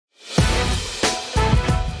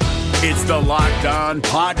It's the Locked On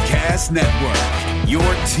Podcast Network, your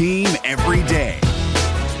team every day.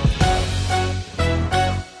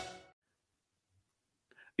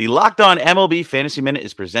 The Locked On MLB Fantasy Minute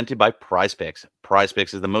is presented by Prize Picks. Prize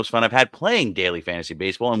Picks is the most fun I've had playing daily fantasy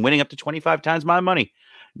baseball and winning up to 25 times my money.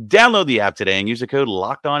 Download the app today and use the code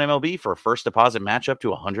LOCKEDONMLB for a first deposit match up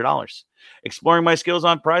to $100. Exploring my skills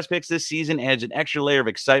on Prize Picks this season adds an extra layer of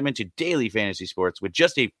excitement to daily fantasy sports. With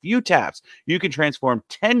just a few taps, you can transform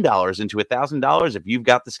 $10 into $1,000 if you've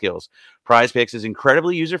got the skills. Prize Picks is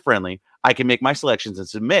incredibly user-friendly. I can make my selections and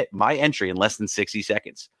submit my entry in less than 60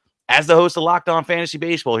 seconds. As the host of Locked On Fantasy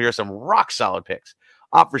Baseball, here are some rock-solid picks.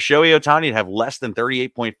 Opt for Shohei Ohtani to have less than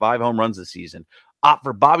 38.5 home runs this season. Opt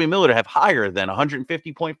for Bobby Miller to have higher than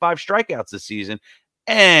 150.5 strikeouts this season.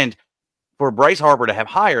 And for Bryce Harper to have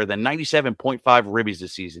higher than 97.5 ribbies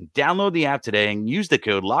this season. Download the app today and use the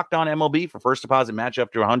code LOCKEDONMLB for first deposit match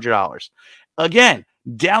up to $100. Again,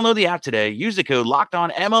 download the app today. Use the code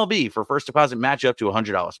LOCKEDONMLB for first deposit match up to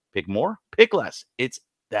 $100. Pick more, pick less. It's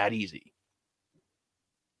that easy.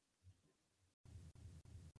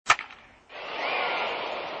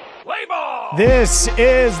 This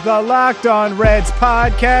is the Locked On Reds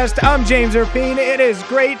podcast. I'm James Rapine. It is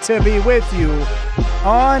great to be with you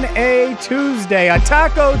on a Tuesday, a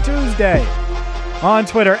Taco Tuesday. On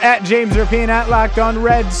Twitter, at James Rapine, at Locked On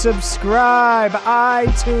Reds. Subscribe,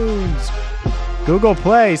 iTunes, Google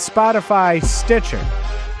Play, Spotify, Stitcher,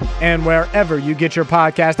 and wherever you get your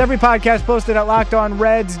podcast. Every podcast posted at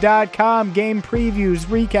LockedOnReds.com. Game previews,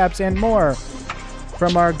 recaps, and more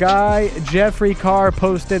from our guy, Jeffrey Carr,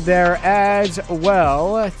 posted there as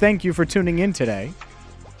well. Thank you for tuning in today.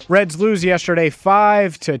 Reds lose yesterday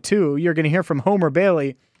 5-2. You're going to hear from Homer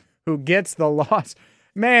Bailey, who gets the loss.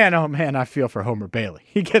 Man, oh man, I feel for Homer Bailey.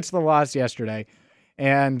 He gets the loss yesterday.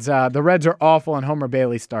 And the Reds are awful, and Homer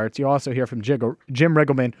Bailey starts. You'll also hear from Jim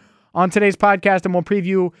Riggleman on today's podcast, and we'll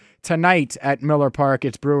preview tonight at Miller Park.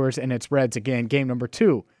 It's Brewers and it's Reds again, game number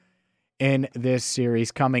 2 in this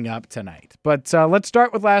series coming up tonight. But let's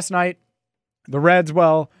start with last night. The Reds,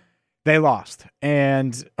 well, they lost.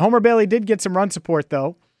 And Homer Bailey did get some run support,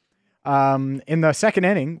 though, in the second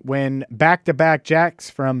inning when back-to-back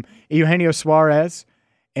jacks from Eugenio Suarez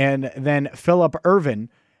and then Phillip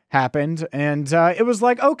Ervin happened. And it was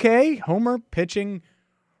like, okay, Homer pitching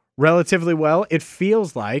relatively well. It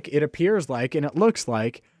feels like, it appears like, and it looks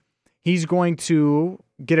like he's going to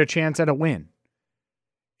get a chance at a win.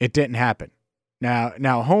 It didn't happen.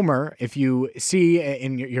 Now Homer, if you see,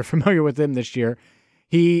 and you're familiar with him this year,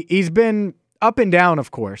 he's been up and down, of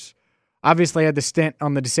course. Obviously had the stint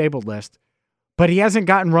on the disabled list, but he hasn't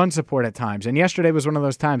gotten run support at times. And yesterday was one of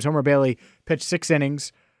those times. Homer Bailey pitched 6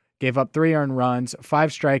 innings, gave up 3 earned runs, 5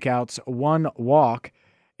 strikeouts, 1 walk,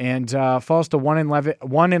 and falls to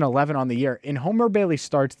 1-11 on the year. In Homer Bailey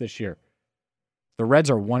starts this year, the Reds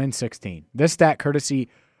are 1-16. This stat courtesy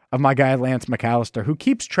of my guy Lance McAllister, who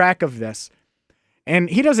keeps track of this. And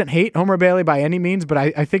he doesn't hate Homer Bailey by any means, but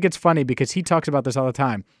I think it's funny because he talks about this all the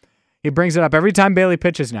time. He brings it up every time Bailey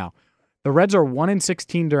pitches now. The Reds are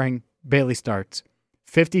 1-16 during Bailey starts,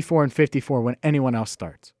 54-54 when anyone else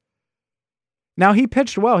starts. Now, he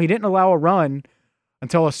pitched well. He didn't allow a run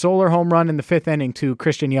until a solar home run in the 5th inning to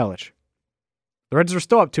Christian Yelich. The Reds were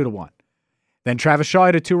still up 2-1. Then Travis Shaw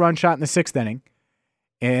had a 2-run shot in the 6th inning.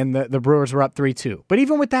 And the Brewers were up 3-2. But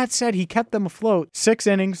even with that said, he kept them afloat. 6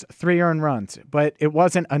 innings, 3 earned runs. But it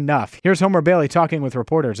wasn't enough. Here's Homer Bailey talking with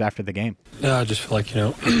reporters after the game. Yeah, I just feel like,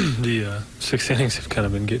 the 6 innings have kind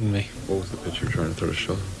of been getting me. What was the pitch you were trying to throw to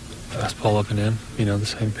Shaw? Fastball up and in. The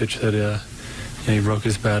same pitch that he broke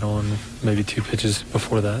his bat on maybe 2 pitches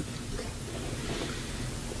before that.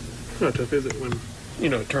 How tough is it when,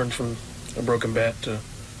 it turns from a broken bat to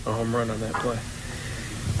a home run on that play?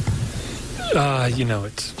 That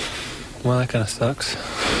kind of sucks.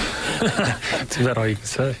 That's about all you can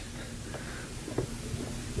say.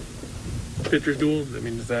 Pitcher's duel,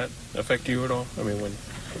 does that affect you at all? When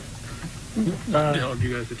you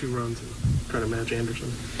guys the 2 runs and trying to match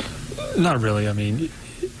Anderson? Not really.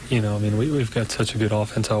 We've got such a good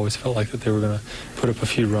offense. I always felt like that they were going to put up a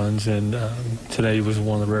few runs, and today was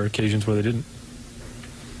one of the rare occasions where they didn't.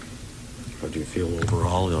 How do you feel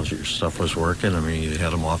overall? Your stuff was working. You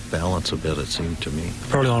had them off balance a bit, it seemed to me.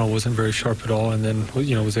 Early on, I wasn't very sharp at all, and then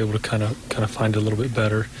was able to kind of find it a little bit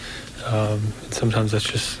better. Sometimes that's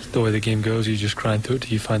just the way the game goes. You just grind through it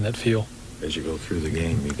till you find that feel. As you go through the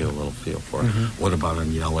game, you get a little feel for it. Mm-hmm. What about on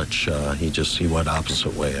Yelich? He went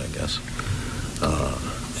opposite way, I guess.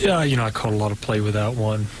 I caught a lot of play with that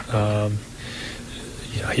one.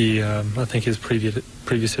 I think his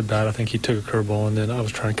previous at bat, I think he took a curveball, and then I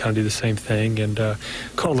was trying to kind of do the same thing and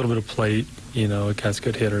caught a little bit of plate. A guy's a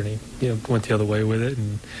good hitter, and he went the other way with it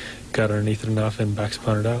and got underneath it enough and back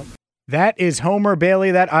spun it out. That is Homer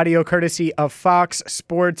Bailey. That audio courtesy of Fox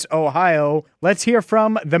Sports Ohio. Let's hear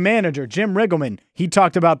from the manager, Jim Riggleman. He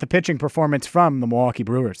talked about the pitching performance from the Milwaukee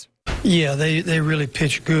Brewers. Yeah, they really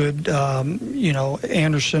pitched good.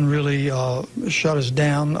 Anderson really shut us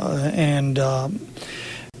down, and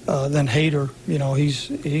then Hader,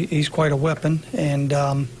 he's quite a weapon, and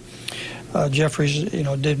Jeffries,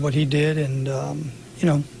 did what he did, and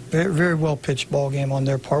very, very well pitched ball game on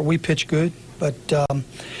their part. We pitched good, but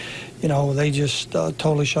they just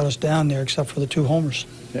totally shut us down there, except for the 2 homers.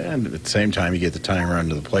 And at the same time, you get the tying run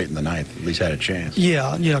to the plate in the ninth. At least had a chance.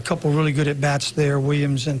 Yeah, a couple really good at-bats there,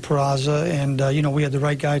 Williams and Peraza. And, we had the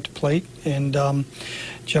right guy at the plate. And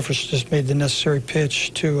Jefferson just made the necessary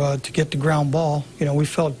pitch to get the ground ball. We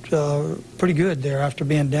felt pretty good there after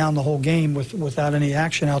being down the whole game without any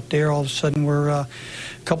action out there. All of a sudden, we're a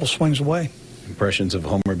couple swings away. Impressions of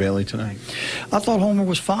Homer Bailey tonight? I thought Homer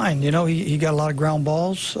was fine. He got a lot of ground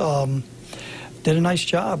balls. Did a nice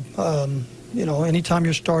job. Anytime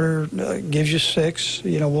your starter gives you 6,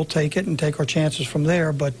 we'll take it and take our chances from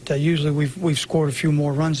there. But usually we've scored a few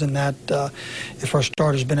more runs than that if our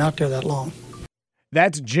starter's been out there that long.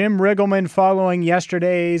 That's Jim Riggleman following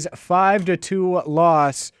yesterday's 5-2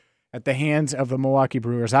 loss at the hands of the Milwaukee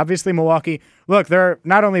Brewers. Obviously, Milwaukee, look, they're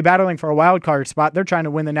not only battling for a wild card spot, they're trying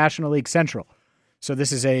to win the National League Central. So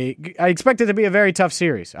this is I expect it to be a very tough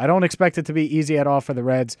series. I don't expect it to be easy at all for the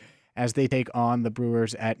Reds as they take on the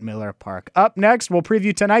Brewers at Miller Park. Up next, we'll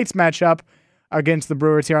preview tonight's matchup against the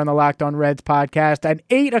Brewers here on the Locked On Reds podcast at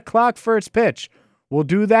 8 o'clock first pitch. We'll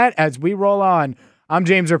do that as we roll on. I'm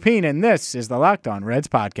James Rapien, and this is the Locked On Reds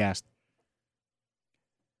podcast.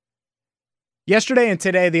 Yesterday and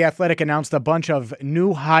today, The Athletic announced a bunch of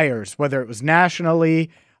new hires, whether it was nationally,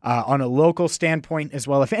 on a local standpoint as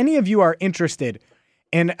well. If any of you are interested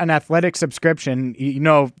in an Athletic subscription,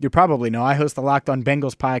 you probably know I host the Locked On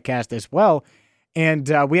Bengals podcast as well, and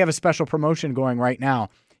we have a special promotion going right now.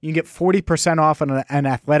 You can get 40% off on an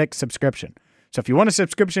Athletic subscription. So if you want a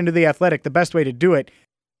subscription to The Athletic, the best way to do it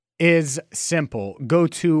is simple. Go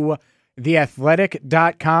to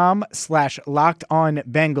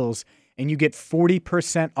theathletic.com/lockedonbengals, and you get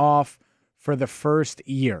 40% off for the first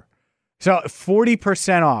year. So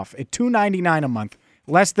 40% off at $2.99 a month.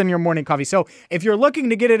 Less than your morning coffee. So if you're looking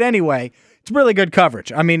to get it anyway, it's really good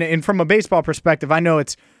coverage. I mean, and from a baseball perspective, I know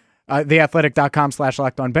it's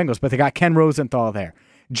theathletic.com/lockedonbengals, but they got Ken Rosenthal there.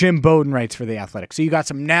 Jim Bowden writes for The Athletic. So you got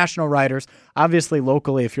some national writers. Obviously,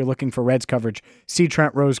 locally, if you're looking for Reds coverage, see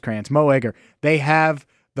Trent Rosecrans, Mo Egger. They have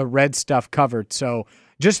the Red stuff covered. So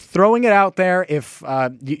just throwing it out there. If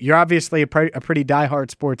you're obviously a pretty diehard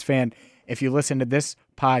sports fan, if you listen to this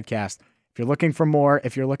podcast, if you're looking for more,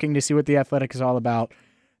 if you're looking to see what The Athletic is all about,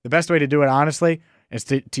 the best way to do it, honestly, is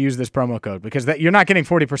to use this promo code, because you're not getting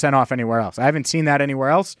 40% off anywhere else. I haven't seen that anywhere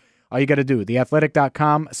else. All you got to do,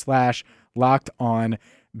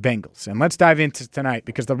 theathletic.com/lockedonbengals. And let's dive into tonight,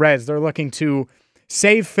 because the Reds, they're looking to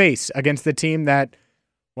save face against the team that,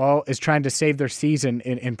 well, is trying to save their season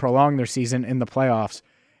and prolong their season in the playoffs.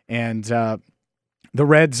 And the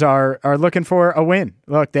Reds are looking for a win.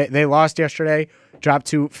 Look, they lost yesterday, dropped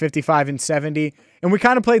to 55-70. And we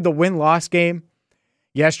kind of played the win-loss game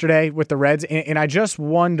yesterday with the Reds. And I just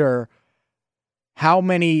wonder how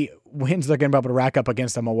many wins they're going to be able to rack up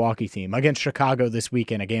against a Milwaukee team, against Chicago this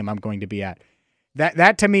weekend, a game I'm going to be at.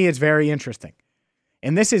 That to me is very interesting.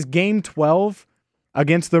 And this is game 12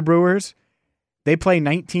 against the Brewers. They play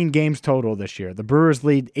 19 games total this year. The Brewers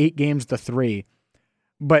lead 8-3.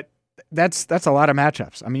 But that's a lot of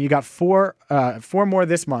matchups. I mean, you got four more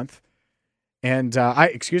this month. And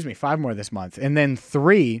 5 more this month, and then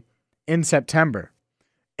 3 in September.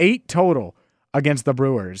 8 total against the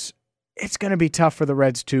Brewers. It's going to be tough for the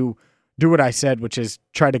Reds to do what I said, which is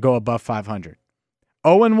try to go above 500.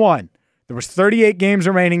 0-1. There was 38 games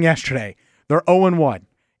remaining yesterday. They're 0-1.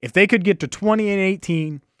 If they could get to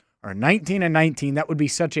 20-18 or 19-19, that would be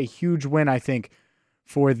such a huge win, I think,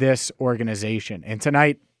 for this organization. And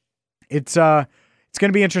tonight, it's going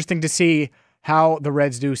to be interesting to see how the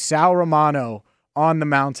Reds do. Sal Romano on the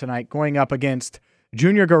mound tonight, going up against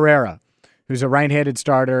Junior Guerrera, who's a right-handed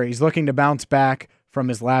starter. He's looking to bounce back from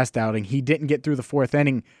his last outing. He didn't get through the 4th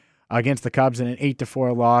inning against the Cubs in an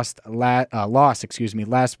 8-4 loss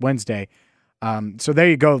last Wednesday. So there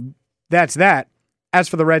you go. That's that. As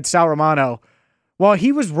for the Reds, Sal Romano, well,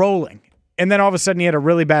 he was rolling, and then all of a sudden he had a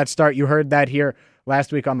really bad start. You heard that here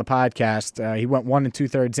last week on the podcast. He went 1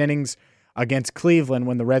 2/3 innings against Cleveland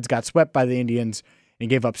when the Reds got swept by the Indians, He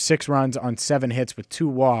gave up 6 runs on 7 hits with 2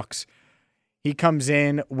 walks. He comes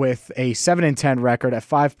in with a 7-10 record at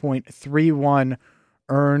 5.31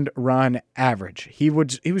 earned run average. He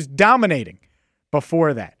was dominating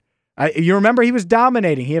before that. You remember he was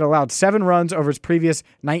dominating. He had allowed 7 runs over his previous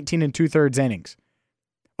 19 2/3 innings,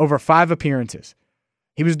 over 5 appearances.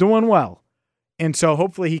 He was doing well. And so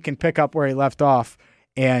hopefully he can pick up where he left off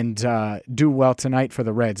and do well tonight for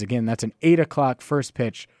the Reds. Again, that's an 8 o'clock first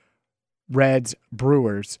pitch,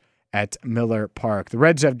 Reds-Brewers at Miller Park. The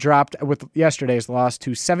Reds have dropped with yesterday's loss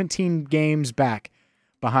to 17 games back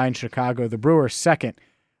behind Chicago. The Brewers second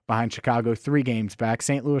behind Chicago, 3 games back.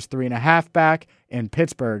 St. Louis 3.5 back, and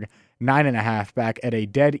Pittsburgh 9.5 back at a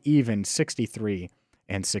dead even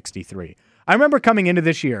 63-63. I remember coming into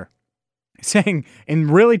this year saying and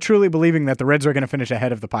really truly believing that the Reds are going to finish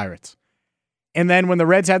ahead of the Pirates. And then when the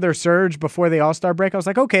Reds had their surge before the All-Star break, I was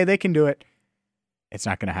like, okay, they can do it. It's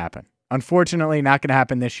not going to happen. Unfortunately, not going to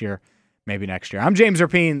happen this year. Maybe next year. I'm James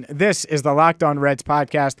Rapien. This is the Locked On Reds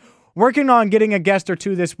podcast. Working on getting a guest or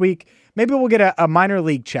two this week. Maybe we'll get a minor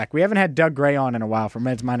league check. We haven't had Doug Gray on in a while from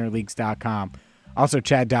RedsMinorLeagues.com. Also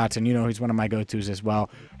Chad Dotson, he's one of my go-tos as well.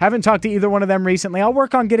 Haven't talked to either one of them recently. I'll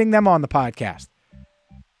work on getting them on the podcast.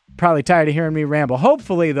 Probably tired of hearing me ramble.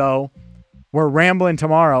 Hopefully, though, we're rambling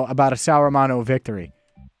tomorrow about a Sal Romano victory.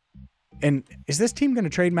 And is this team going to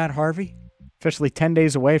trade Matt Harvey? Officially 10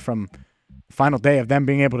 days away from the final day of them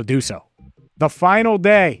being able to do so. The final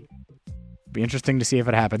day. Be interesting to see if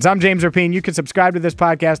it happens. I'm James Rapien. You can subscribe to this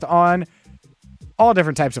podcast on all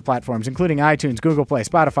different types of platforms, including iTunes, Google Play,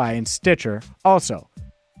 Spotify, and Stitcher. Also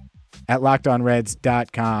at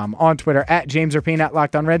LockedOnReds.com. On Twitter, at James Rapien, at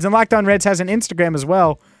LockedOnReds. And Locked On Reds has an Instagram as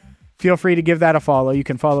well. Feel free to give that a follow. You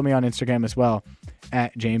can follow me on Instagram as well,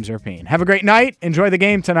 at James Rapien. Have a great night. Enjoy the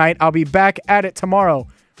game tonight. I'll be back at it tomorrow,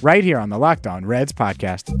 right here on the Locked On Reds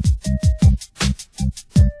podcast.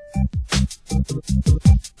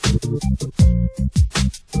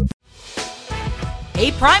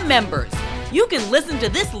 Hey, Prime members, you can listen to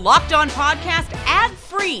this Locked On podcast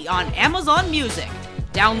ad-free on Amazon Music.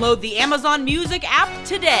 Download the Amazon Music app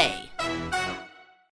today.